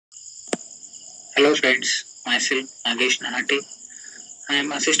Hello friends, myself Nagesh Nahate. I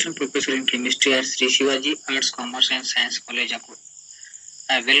am Assistant Professor in Chemistry at Sri Shivaji Arts, Commerce and Science College, Akut.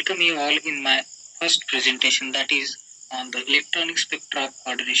 I welcome you all in my first presentation, that is on the electronic spectra of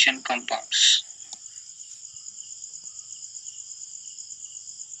coordination compounds.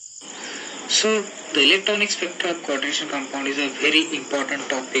 So the electronic spectra of coordination compound is a very important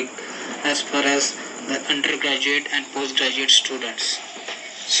topic as far as the undergraduate and postgraduate students.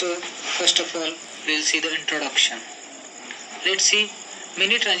 So first of all, we'll see the introduction. Let's see,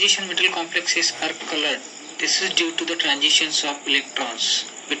 many transition metal complexes are colored. This is due to the transitions of electrons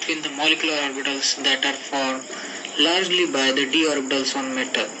between the molecular orbitals that are formed largely by the d orbitals on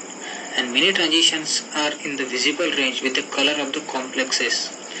metal. And many transitions are in the visible range with the color of the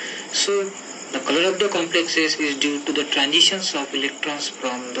complexes. So, the color of the complexes is due to the transitions of electrons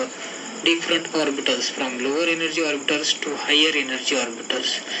from the different orbitals, from lower energy orbitals to higher energy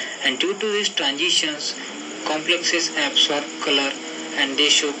orbitals. And due to these transitions, complexes absorb color and they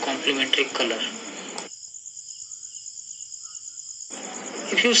show complementary color.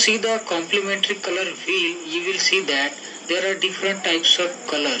 If you see the complementary color wheel, you will see that there are different types of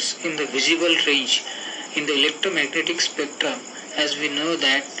colors in the visible range in the electromagnetic spectrum. As we know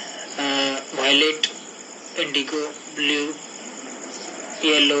that violet, indigo, blue,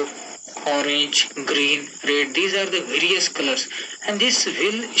 yellow, orange, green, red, these are the various colors, and this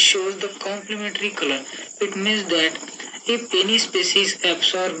wheel shows the complementary color. It means that if any species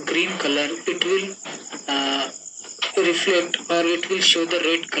absorb green color, it will reflect or it will show the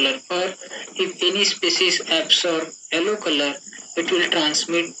red color, or if any species absorb yellow color, it will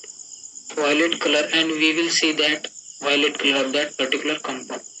transmit violet color, and we will see that violet color of that particular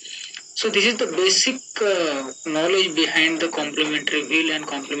compound. So this is the basic knowledge behind the complementary wheel and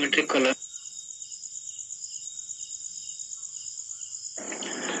complementary color.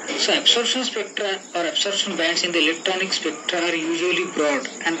 So absorption spectra or absorption bands in the electronic spectra are usually broad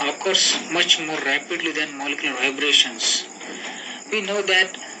and occurs much more rapidly than molecular vibrations. We know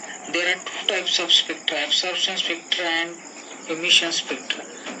that there are two types of spectra, absorption spectra and emission spectra.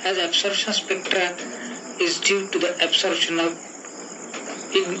 As absorption spectra is due to the absorption of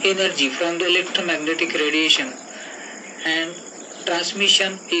energy from the electromagnetic radiation, and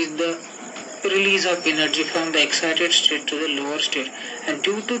transmission is the release of energy from the excited state to the lower state. And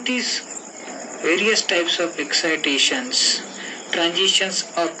due to these various types of excitations, transitions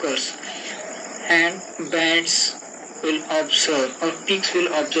occurs and bands will observe or peaks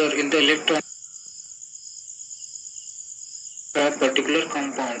will observe in the electron of particular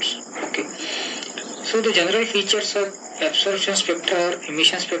compounds. Okay. So the general features of absorption spectra or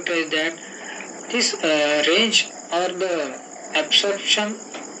emission spectra is that this range or the absorption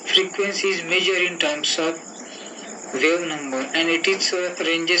frequency is measured in terms of wave number, and it is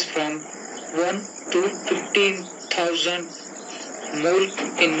ranges from 1 to 15,000 mole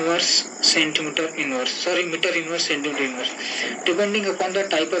inverse centimeter inverse, meter inverse centimeter inverse, depending upon the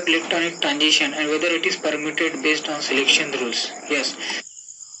type of electronic transition and whether it is permitted based on selection rules. Yes,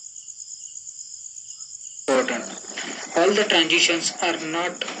 important. All the transitions are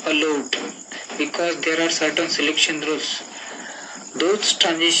not allowed because there are certain selection rules. Those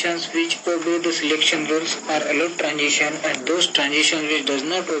transitions which obey the selection rules are allowed transition, and those transitions which does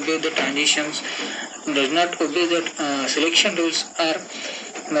not obey the selection rules are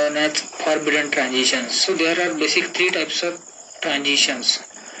known as forbidden transitions. So there are basic three types of transitions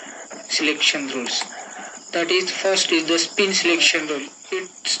selection rules. That is, first is the spin selection rule. It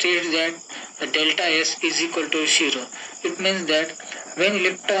states that the delta S is equal to 0. It means that when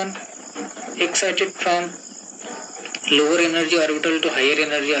electron excited from lower energy orbital to higher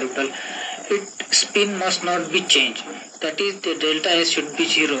energy orbital, its spin must not be changed. That is, the delta S should be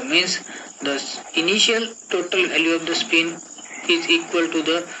 0, means the initial total value of the spin is equal to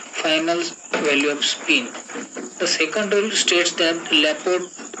the final value of spin. The second rule states that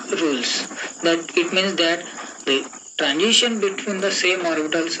Laporte rules, that it means that the transition between the same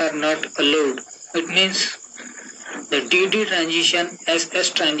orbitals are not allowed. It means the DD transition,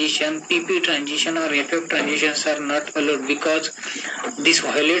 SS transition, PP transition or FF transitions are not allowed because this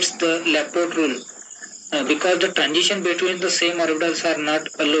violates the Laporte rule. Because the transition between the same orbitals are not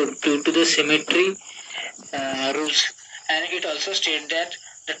allowed due to the symmetry rules. And it also states that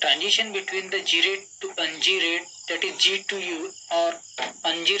the transition between the G rate to un-G rate, that is G to U, or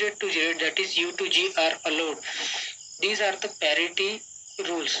un-G rate to G rate, that is U to G, are allowed. These are the parity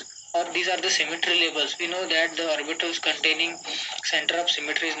rules, or these are the symmetry labels. We know that the orbitals containing center of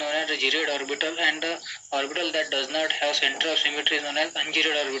symmetry is known as the G-rayed orbital, and the orbital that does not have center of symmetry is known as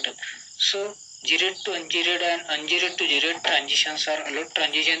un-G-rayed orbital. So G-rayed to un-G-rayed and un-G-rayed to G-rayed transitions are allowed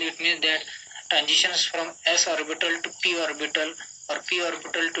transition. It means that transitions from s orbital to p orbital, or p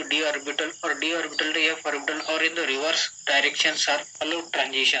orbital to d orbital, or d orbital to f orbital, or in the reverse directions are allowed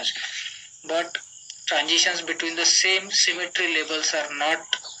transitions. But transitions between the same symmetry levels are not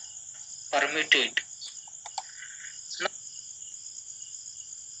permitted.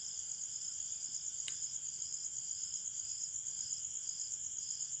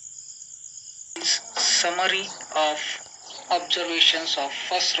 Summary of observations of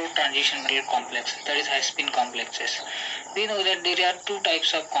first row transition metal complex, that is high spin complexes. We know that there are two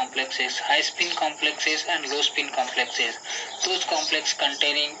types of complexes, high spin complexes and low spin complexes. Those complexes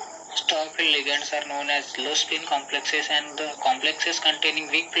containing strong field ligands are known as low spin complexes, and the complexes containing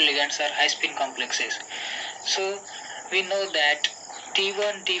weak field ligands are high spin complexes. So we know that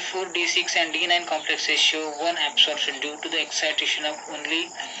D1, D4, D6 and D9 complexes show one absorption due to the excitation of only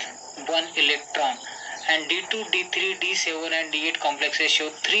one electron, and D2, D3, D7 and D8 complexes show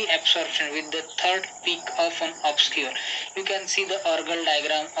three absorption with the third peak often obscure. You can see the orbital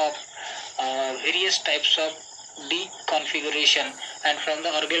diagram of various types of D configuration, and from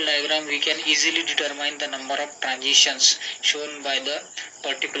the orbital diagram we can easily determine the number of transitions shown by the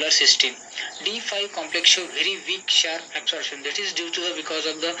particular system. D5 complex show very weak sharp absorption. That is due to the because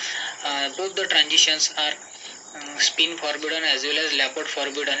of the both the transitions are spin forbidden as well as Laporte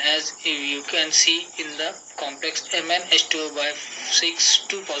forbidden, as you can see in the complex MnH2O by 6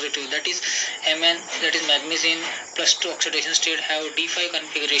 2 positive, that is Mn, that is magnesium plus 2 oxidation state have D5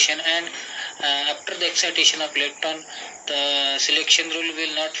 configuration, and after the excitation of electron the selection rule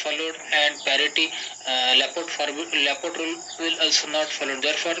will not followed, and parity Laporte rule will also not follow.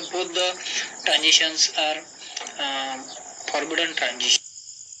 Therefore both the transitions are forbidden transition.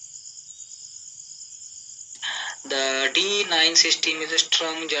 The D9 system is a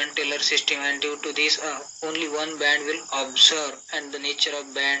strong John-Taylor system, and due to this only one band will observe, and the nature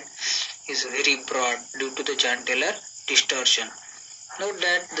of band is very broad due to the John-Taylor distortion. Note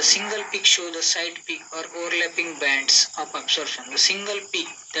that the single peak shows the side peak or overlapping bands of absorption. The single peak,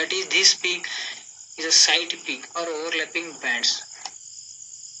 that is this peak, is a side peak or overlapping bands.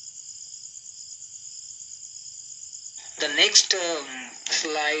 The next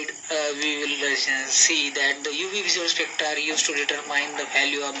slide we will see that the UV visual spectra are used to determine the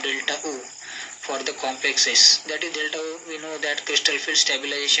value of delta O for the complexes. That is delta O, we know that crystal field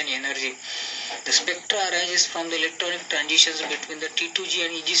stabilization energy. The spectra arises from the electronic transitions between the T2G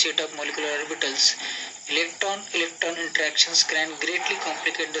and EG set of molecular orbitals. Electron-electron interactions can greatly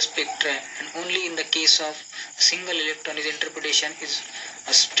complicate the spectra, and only in the case of single electron is interpretation is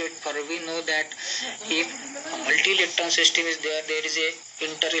straightforward. We know that if a multi-electron system is there, there is a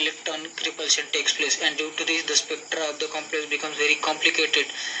inter-electron repulsion takes place, and due to this the spectra of the complex becomes very complicated,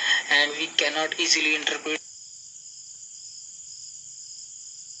 and we cannot easily interpret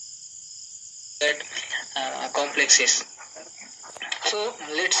that complexes. So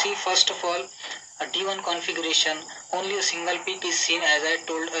let's see first of all a D1 configuration. Only a single peak is seen, as I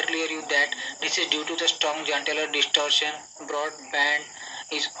told earlier you that this is due to the strong John-Taylor distortion. Broad band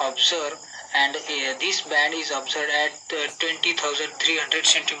is observed, and this band is observed at 20,300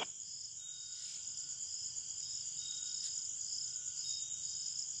 centimeters.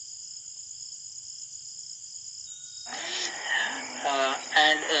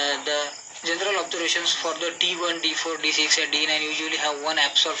 The general observations for the D1, D4, D6 and D9 usually have one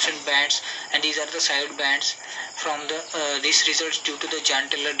absorption bands, and these are the side bands. From the this results due to the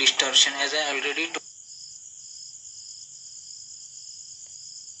John-Taylor distortion, as I already told.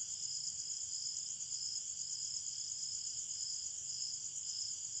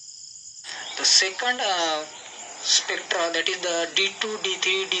 The second spectra, that is the D2,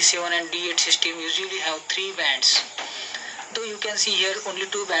 D3, D7 and D8 system usually have three bands. Though you can see here only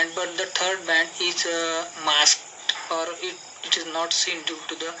two bands, but the third band is masked, or it is not seen due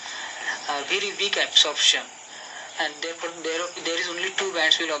to the very weak absorption, and therefore there is only two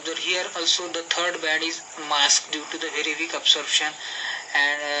bands we will observe. Here also the third band is masked due to the very weak absorption,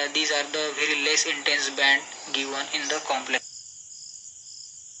 and these are the very less intense band given in the complex.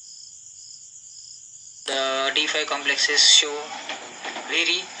 The D5 complexes show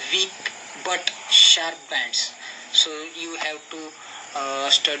very weak but sharp bands, so you have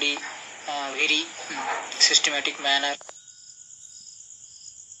to study very systematic manner.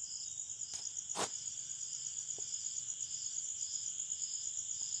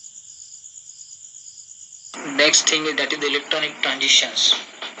 Next thing is that is the electronic transitions.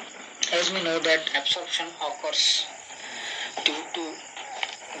 As we know that absorption occurs due to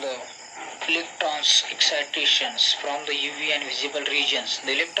the electrons excitations from the UV and visible regions.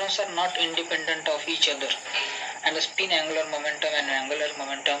 The electrons are not independent of each other, and the spin angular momentum and angular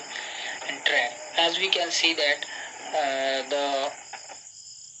momentum interact. As we can see that the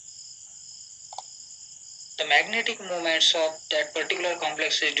magnetic moments of that particular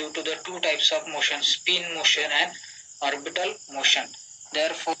complex is due to the two types of motion, spin motion and orbital motion.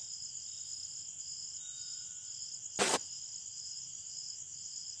 Therefore,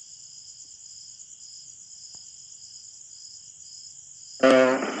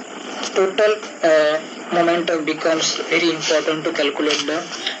 total momentum becomes very important to calculate the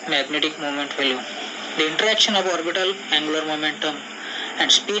magnetic moment value. The interaction of orbital angular momentum and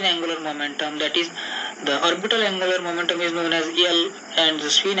spin angular momentum, that is, the orbital angular momentum is known as L and the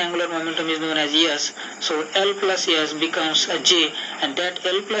spin angular momentum is known as S. So L plus S becomes a J, and that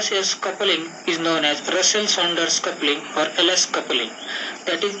L plus S coupling is known as Russell-Saunders coupling or LS coupling.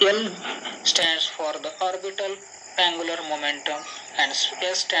 That is, L stands for the orbital angular momentum and S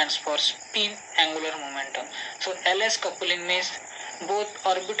stands for spin angular momentum. So LS coupling means both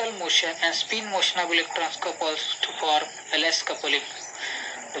orbital motion and spin motion of electrons couples to form LS coupling.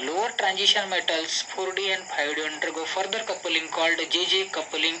 The lower transition metals 4D and 5D undergo further coupling called JJ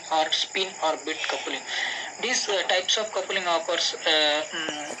coupling or spin orbit coupling. These types of coupling occurs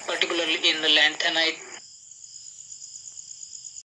particularly in the lanthanide